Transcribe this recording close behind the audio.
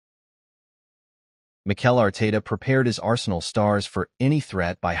Mikel Arteta prepared his Arsenal stars for any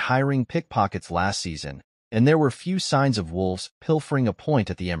threat by hiring pickpockets last season, and there were few signs of Wolves pilfering a point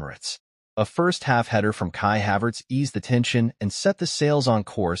at the Emirates. A first-half header from Kai Havertz eased the tension and set the sails on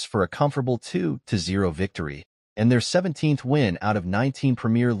course for a comfortable 2-0 victory, and their 17th win out of 19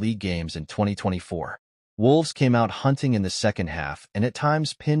 Premier League games in 2024. Wolves came out hunting in the second half and at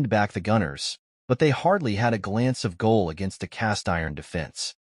times pinned back the Gunners, but they hardly had a glance of goal against a cast-iron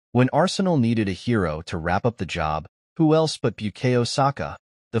defense. When Arsenal needed a hero to wrap up the job, who else but Bukayo Saka,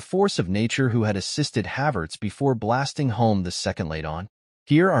 the force of nature who had assisted Havertz before blasting home the second late on?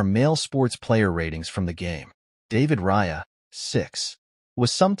 Here are male sports player ratings from the game. David Raya, 6.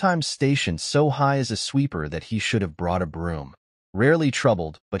 Was sometimes stationed so high as a sweeper that he should have brought a broom. Rarely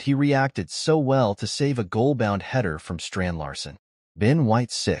troubled, but he reacted so well to save a goal-bound header from Strand Larsen. Ben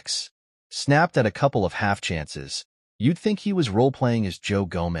White, 6. Snapped at a couple of half-chances. You'd think he was role-playing as Joe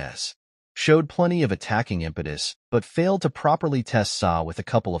Gomez. Showed plenty of attacking impetus, but failed to properly test Sa with a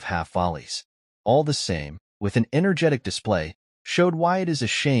couple of half-volleys. All the same, with an energetic display, showed why it is a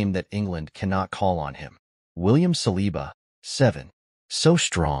shame that England cannot call on him. William Saliba, 7. So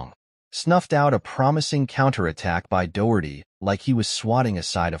strong. Snuffed out a promising counterattack by Doherty like he was swatting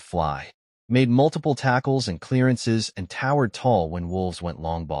aside a fly. Made multiple tackles and clearances and towered tall when Wolves went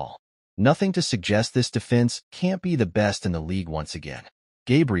long ball. Nothing to suggest this defense can't be the best in the league once again.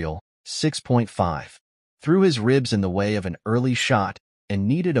 Gabriel, 6.5. Threw his ribs in the way of an early shot and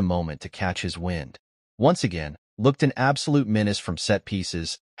needed a moment to catch his wind. Once again, looked an absolute menace from set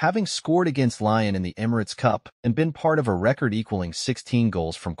pieces, having scored against Lyon in the Emirates Cup and been part of a record-equaling 16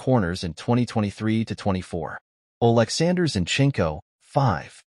 goals from corners in 2023-24. Oleksandr Zinchenko,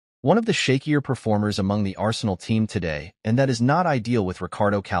 5. One of the shakier performers among the Arsenal team today, and that is not ideal with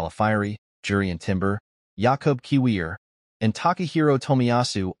Ricardo Calafiori, Jurrien Timber, Jakub Kiwior, and Takahiro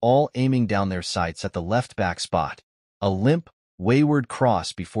Tomiyasu all aiming down their sights at the left-back spot. A limp, wayward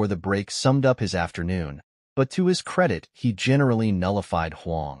cross before the break summed up his afternoon, but to his credit, he generally nullified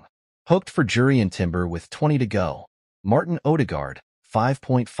Hwang. Hooked for Jurrien Timber with 20 to go. Martin Odegaard,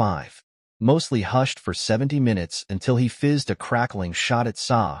 5.5. Mostly hushed for 70 minutes until he fizzed a crackling shot at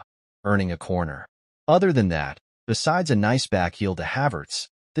Sa, earning a corner. Other than that, besides a nice backheel to Havertz,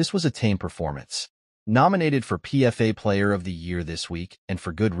 this was a tame performance. Nominated for PFA Player of the Year this week, and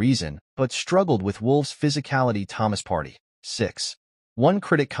for good reason, but struggled with Wolves' physicality. Thomas Partey, 6. One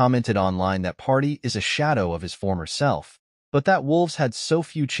critic commented online that Partey is a shadow of his former self, but that Wolves had so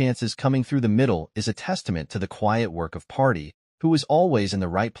few chances coming through the middle is a testament to the quiet work of Partey, who was always in the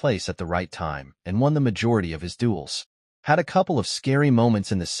right place at the right time and won the majority of his duels. Had a couple of scary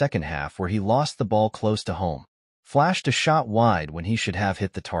moments in the second half where he lost the ball close to home. Flashed a shot wide when he should have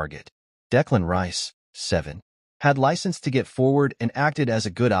hit the target. Declan Rice, 7. Had license to get forward and acted as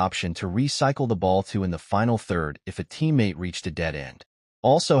a good option to recycle the ball to in the final third if a teammate reached a dead end.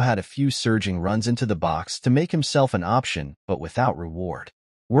 Also had a few surging runs into the box to make himself an option, but without reward.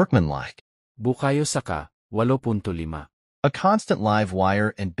 Workmanlike. Bukayo Saka, 8.5. A constant live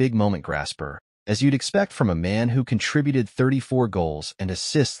wire and big moment grasper, as you'd expect from a man who contributed 34 goals and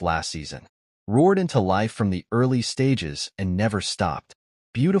assists last season. Roared into life from the early stages and never stopped.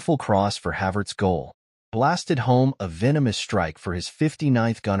 Beautiful cross for Havertz's goal. Blasted home a venomous strike for his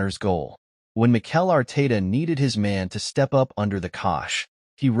 59th Gunners goal. When Mikel Arteta needed his man to step up under the cosh,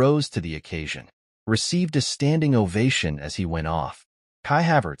 he rose to the occasion. Received a standing ovation as he went off. Kai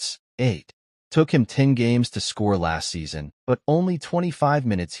Havertz, 8. Took him 10 games to score last season, but only 25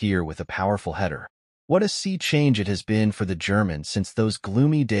 minutes here with a powerful header. What a sea change it has been for the German since those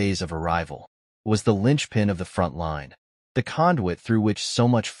gloomy days of arrival. Was the linchpin of the front line, the conduit through which so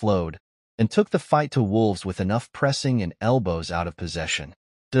much flowed, and took the fight to Wolves with enough pressing and elbows out of possession.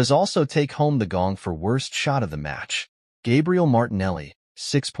 Does also take home the gong for worst shot of the match. Gabriel Martinelli,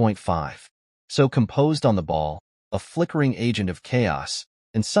 6.5. So composed on the ball, a flickering agent of chaos,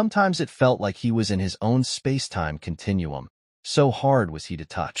 and sometimes it felt like he was in his own space-time continuum. So hard was he to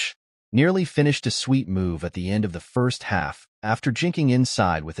touch. Nearly finished a sweet move at the end of the first half after jinking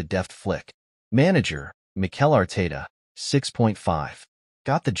inside with a deft flick. Manager, Mikel Arteta, 6.5.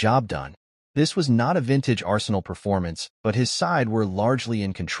 Got the job done. This was not a vintage Arsenal performance, but his side were largely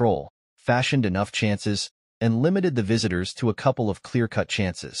in control, fashioned enough chances, and limited the visitors to a couple of clear-cut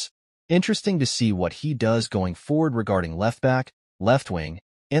chances. Interesting to see what he does going forward regarding left-back, left wing,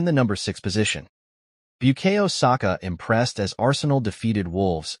 and the number 6 position. Bukayo Saka impressed as Arsenal defeated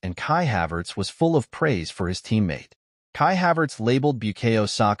Wolves, and Kai Havertz was full of praise for his teammate. Kai Havertz labeled Bukayo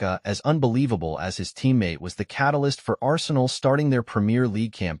Saka as unbelievable as his teammate was the catalyst for Arsenal starting their Premier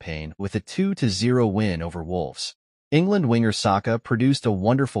League campaign with a 2-0 win over Wolves. England winger Saka produced a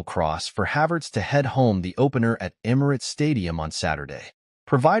wonderful cross for Havertz to head home the opener at Emirates Stadium on Saturday.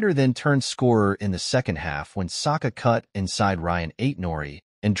 Provider then turned scorer in the second half when Saka cut inside Ryan Aït-Nouri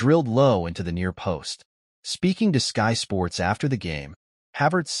and drilled low into the near post. Speaking to Sky Sports after the game,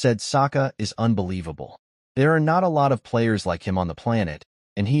 Havertz said Saka is unbelievable. There are not a lot of players like him on the planet,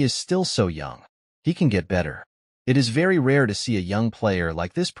 and he is still so young. He can get better. It is very rare to see a young player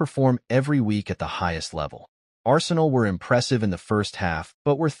like this perform every week at the highest level. Arsenal were impressive in the first half,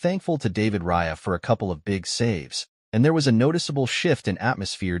 but were thankful to David Raya for a couple of big saves, and there was a noticeable shift in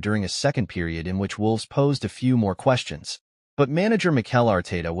atmosphere during a second period in which Wolves posed a few more questions. But manager Mikel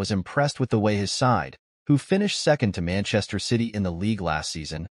Arteta was impressed with the way his side, who finished second to Manchester City in the league last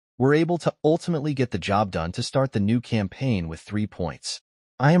season, were able to ultimately get the job done to start the new campaign with 3 points.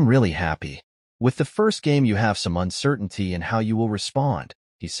 I am really happy. With the first game you have some uncertainty in how you will respond,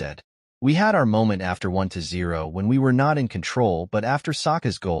 he said. We had our moment after 1-0 when we were not in control, but after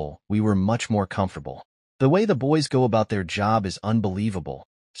Saka's goal, we were much more comfortable. The way the boys go about their job is unbelievable.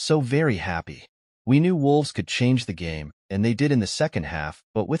 So very happy. We knew Wolves could change the game, and they did in the second half,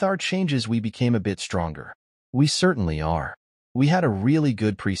 but with our changes we became a bit stronger. We certainly are. We had a really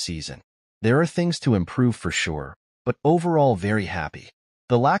good preseason. There are things to improve for sure, but overall very happy.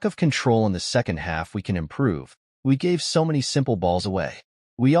 The lack of control in the second half we can improve. We gave so many simple balls away.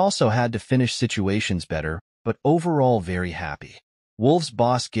 We also had to finish situations better, but overall very happy. Wolves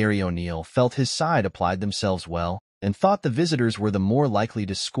boss Gary O'Neill felt his side applied themselves well and thought the visitors were the more likely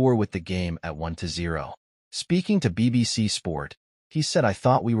to score with the game at 1-0. Speaking to BBC Sport, he said, I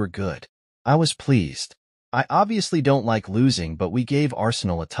thought we were good. I was pleased. I obviously don't like losing, but we gave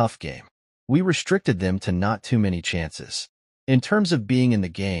Arsenal a tough game. We restricted them to not too many chances. In terms of being in the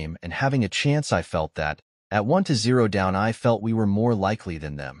game and having a chance, I felt that, at 1-0 down, I felt we were more likely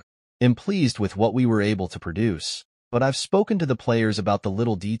than them. I'm pleased with what we were able to produce, but I've spoken to the players about the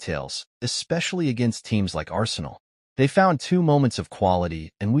little details, especially against teams like Arsenal. They found 2 moments of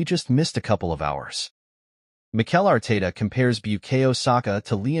quality, and we just missed a couple of ours. Mikel Arteta compares Bukayo Saka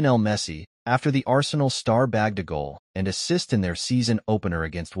to Lionel Messi after the Arsenal star bagged a goal and assist in their season opener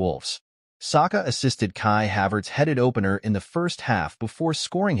against Wolves. Saka assisted Kai Havertz' headed opener in the first half before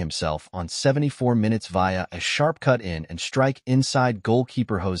scoring himself on 74 minutes via a sharp cut-in and strike inside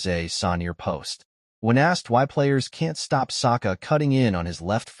goalkeeper Jose Sa near post. When asked why players can't stop Saka cutting in on his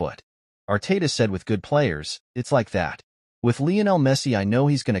left foot, Arteta said, with good players, it's like that. With Lionel Messi, I know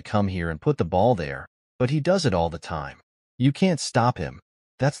he's going to come here and put the ball there, but he does it all the time. You can't stop him.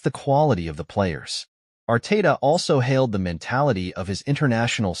 That's the quality of the players. Arteta also hailed the mentality of his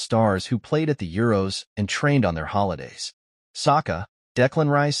international stars who played at the Euros and trained on their holidays. Saka, Declan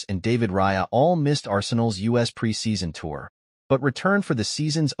Rice, and David Raya all missed Arsenal's US preseason tour, but returned for the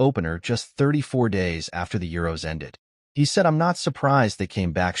season's opener just 34 days after the Euros ended. He said, I'm not surprised they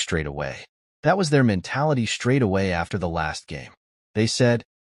came back straight away. That was their mentality straight away after the last game. They said,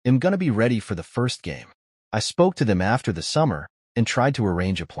 I'm going to be ready for the first game. I spoke to them after the summer and tried to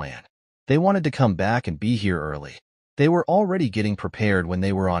arrange a plan. They wanted to come back and be here early. They were already getting prepared when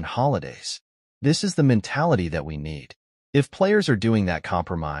they were on holidays. This is the mentality that we need. If players are doing that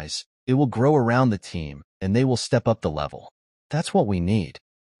compromise, it will grow around the team and they will step up the level. That's what we need.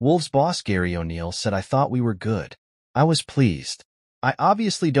 Wolves boss Gary O'Neill said, I thought we were good. I was pleased. I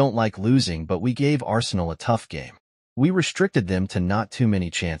obviously don't like losing, but we gave Arsenal a tough game. We restricted them to not too many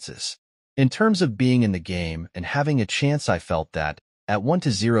chances. In terms of being in the game and having a chance, I felt that, at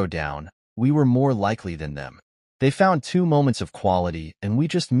 1-0 down, we were more likely than them. They found 2 moments of quality, and we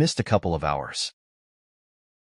just missed a couple of ours.